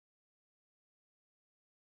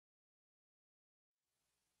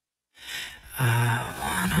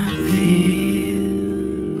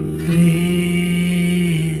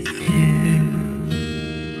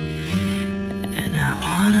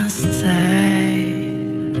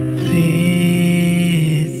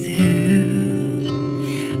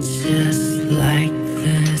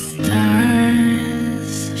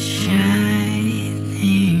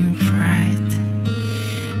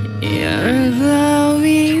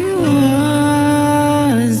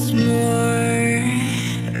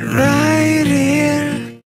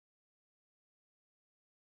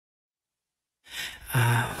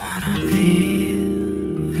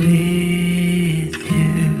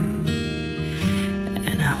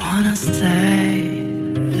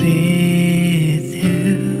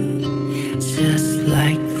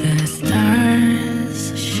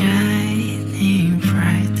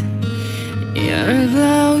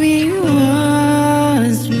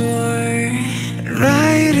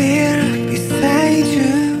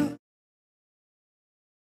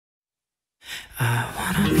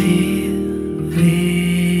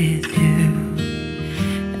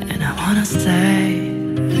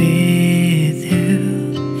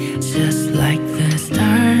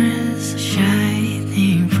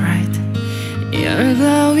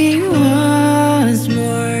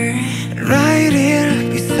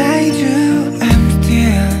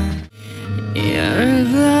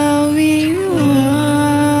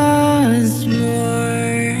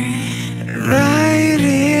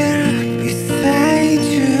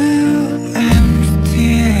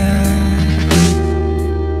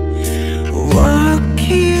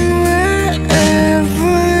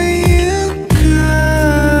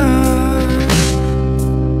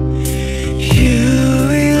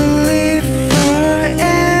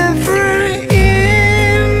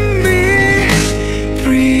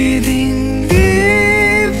Breathing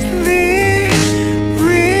deep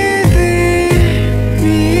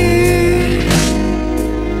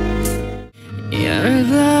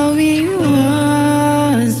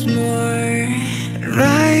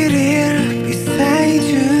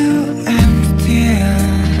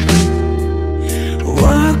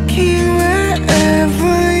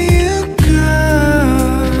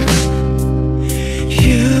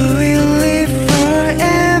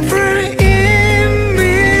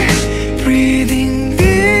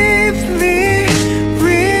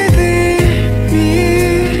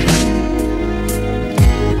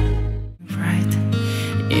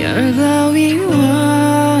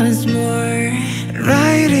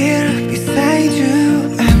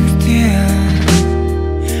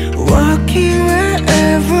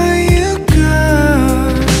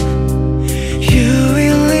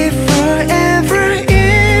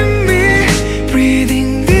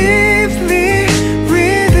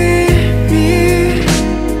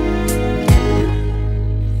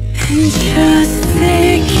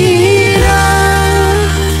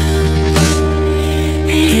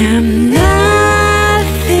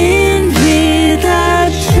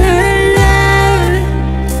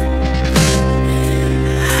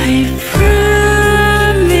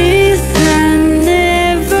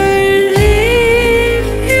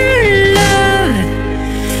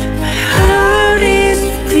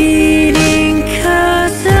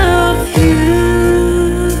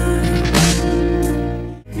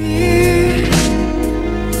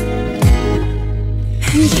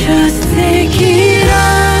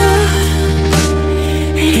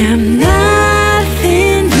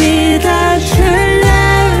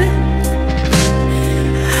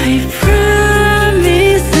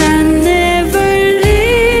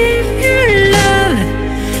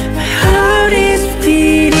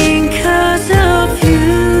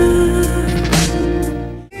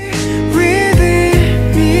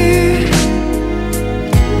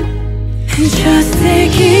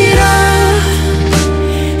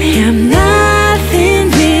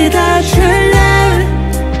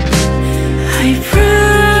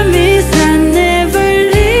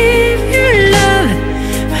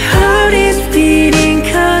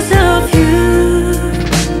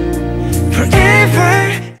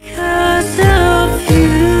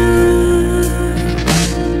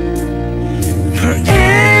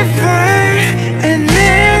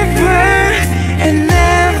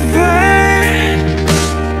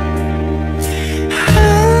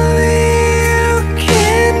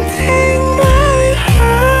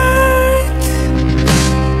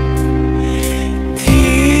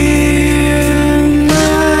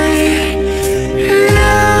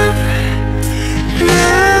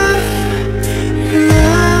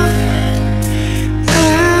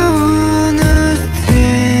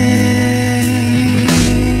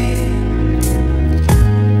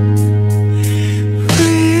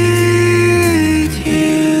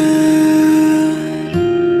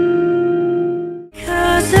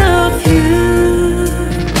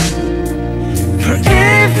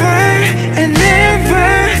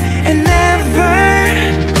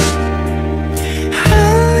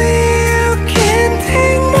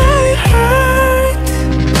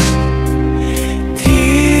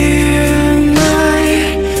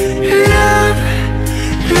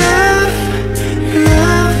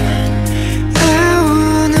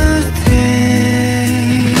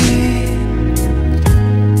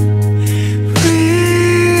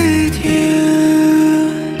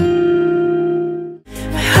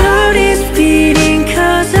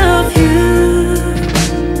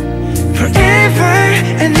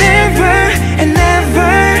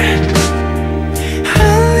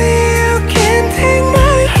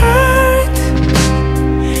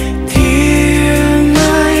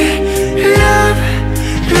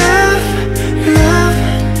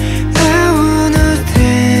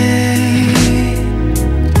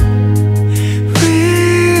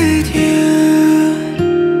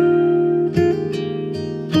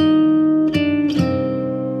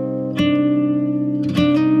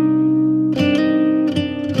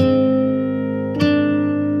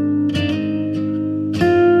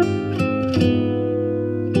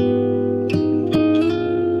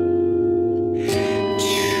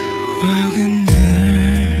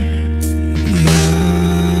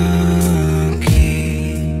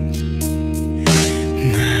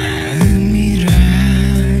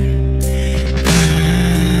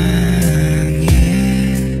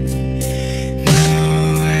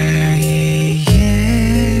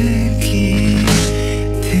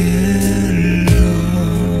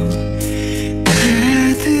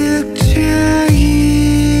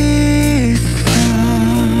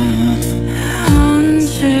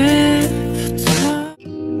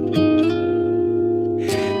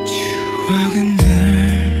추억은 늘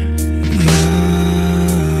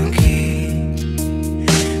여기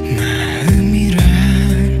마음이란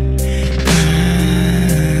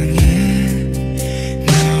방에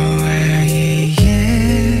너와의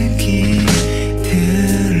얘기들로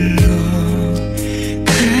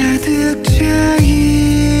가득 차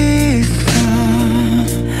있어.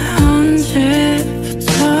 언제부터였는지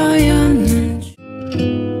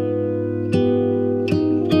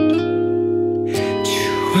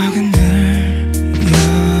추억은 늘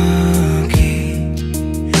여기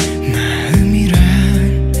마음이란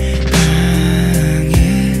방에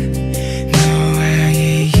너와의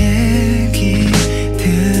얘기들로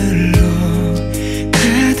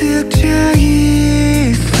가득 차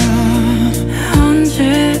있어.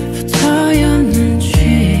 언제부터였는지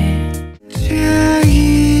차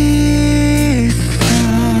있어.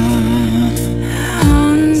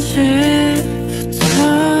 언제부터였는지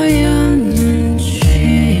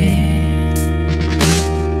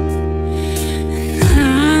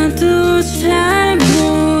나도 잘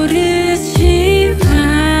모르지만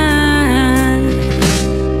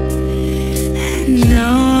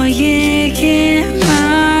너에게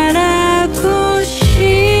말하고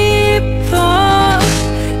싶어.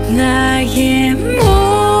 나의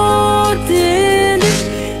모든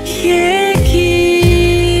얘기를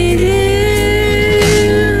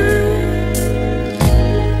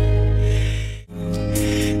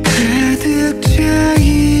가득 차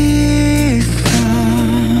있어.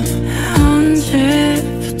 언제부터였는지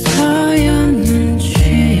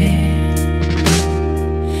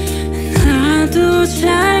나도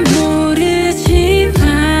잘 모르지만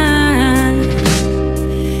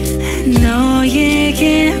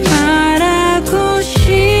너에게 말하고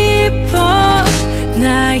싶어.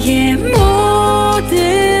 나의 모든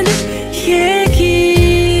얘기를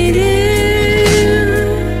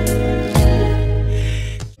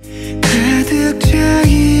가득 차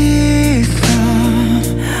있어.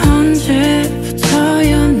 언제부터였는지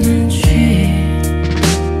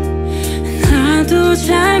나도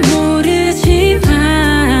잘 모르지만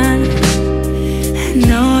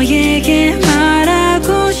너에게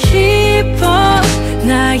말하고 싶어.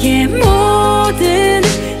 나의 모든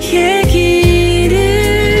얘기를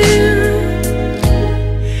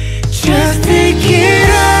Just take it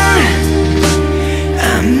on.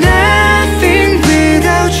 I'm nothing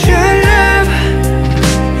without your love.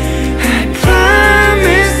 I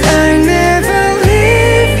promise I'll never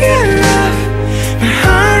leave your love. My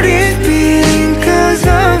heart is beating 'cause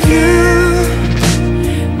of you.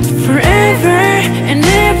 Forever and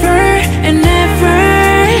ever and ever.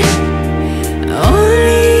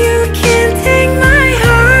 Only you can take my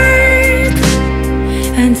heart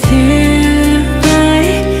until my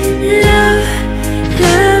love,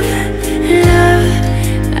 love, love.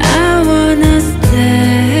 I wanna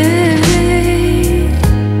stay.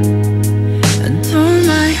 Until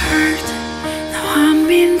my heart, now I'm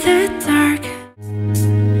in the dark.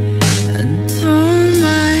 Until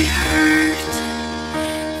my heart,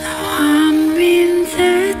 now I'm in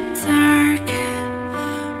the dark.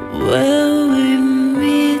 Will we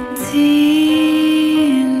meet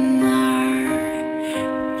in our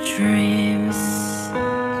dreams?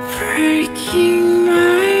 Breaking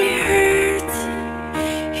my heart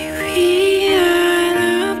if we are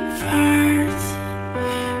apart.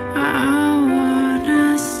 I wanna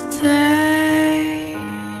stay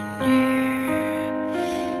near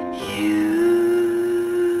you.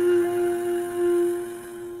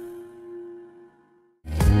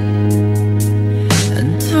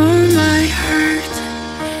 Until my heart,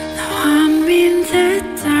 now I'm in the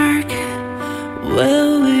dark.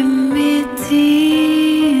 Will we meet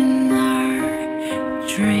in our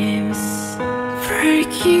dreams?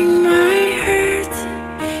 Breaking my heart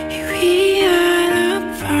if we are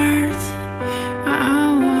apart. I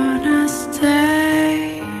wanna stay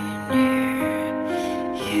near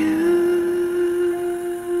you.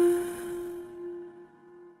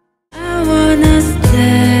 I wanna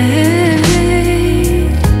stay.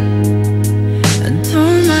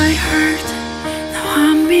 Until my heart, now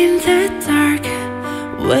I'm in the dark.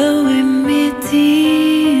 Will we meet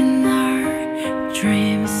in our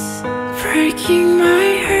dreams? Breaking my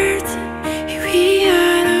heart if we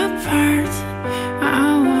are apart. I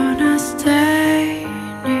wanna stay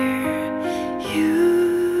near you.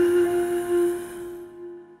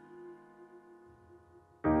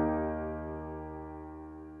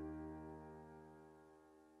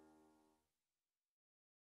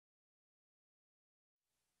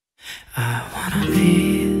 I wanna be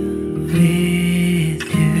with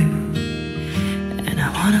you, and I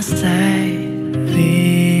wanna stay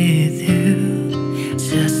with you,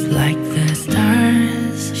 just like the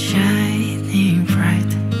stars shine.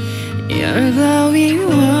 We're glowing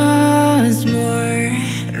once more.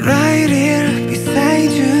 Right here beside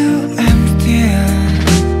you, I'm still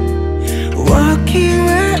walking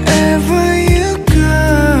wherever you go.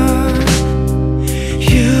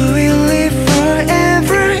 You will live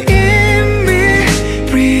forever in me,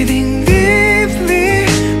 breathing deeply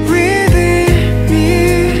within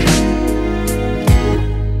me.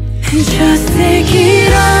 Just take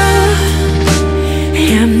it all.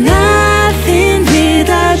 I'm nothing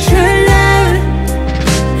without your love.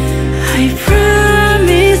 I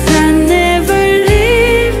promise I'll never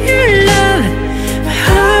leave your love. My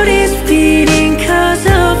heart is beating 'cause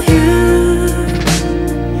of you.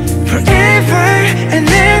 Forever and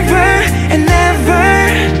ever and ever.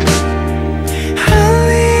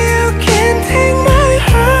 Only you can take my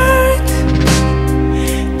heart.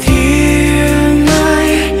 Dear my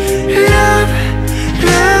love,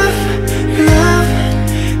 love, love,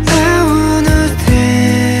 I wanna stay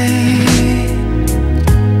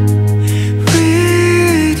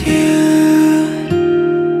with you.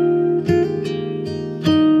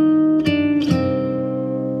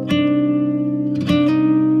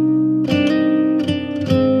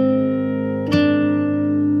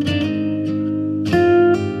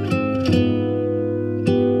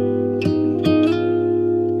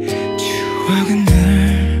 추억은 늘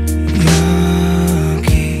여기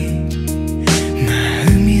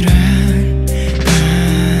마음이란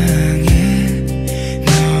방에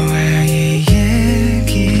너와의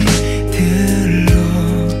얘기들로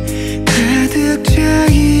가득 차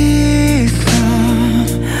있어.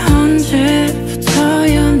 언제부터였는지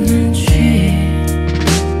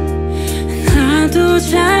나도 잘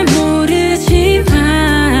모르지만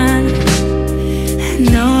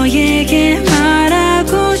너에게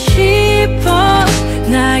말하고 싶어.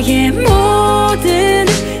 나의 모든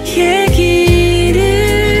얘기를.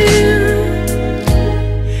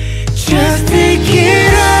 Just take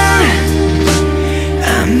it all.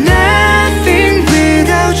 I'm nothing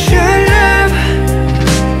without your love.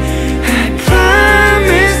 I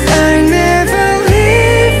promise I'll never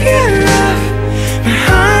leave your love. My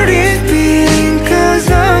heart is beating 'cause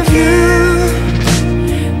of you.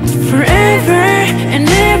 Forever and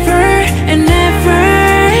ever and ever.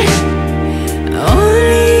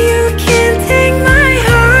 Only you can take my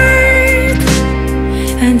heart.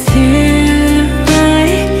 Until my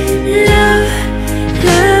love,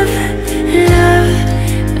 love, love,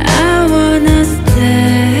 I wanna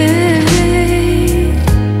stay.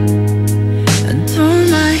 Don't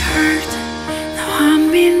my heart, now I'm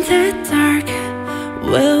in the dark.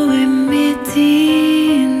 Will we meet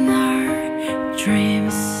in our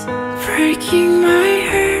dreams? Breaking my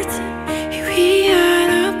heart, here we are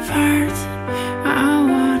apart. I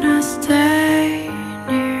wanna stay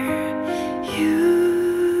near you.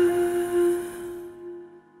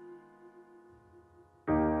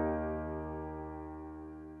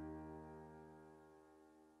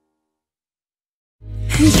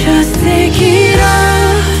 Just take it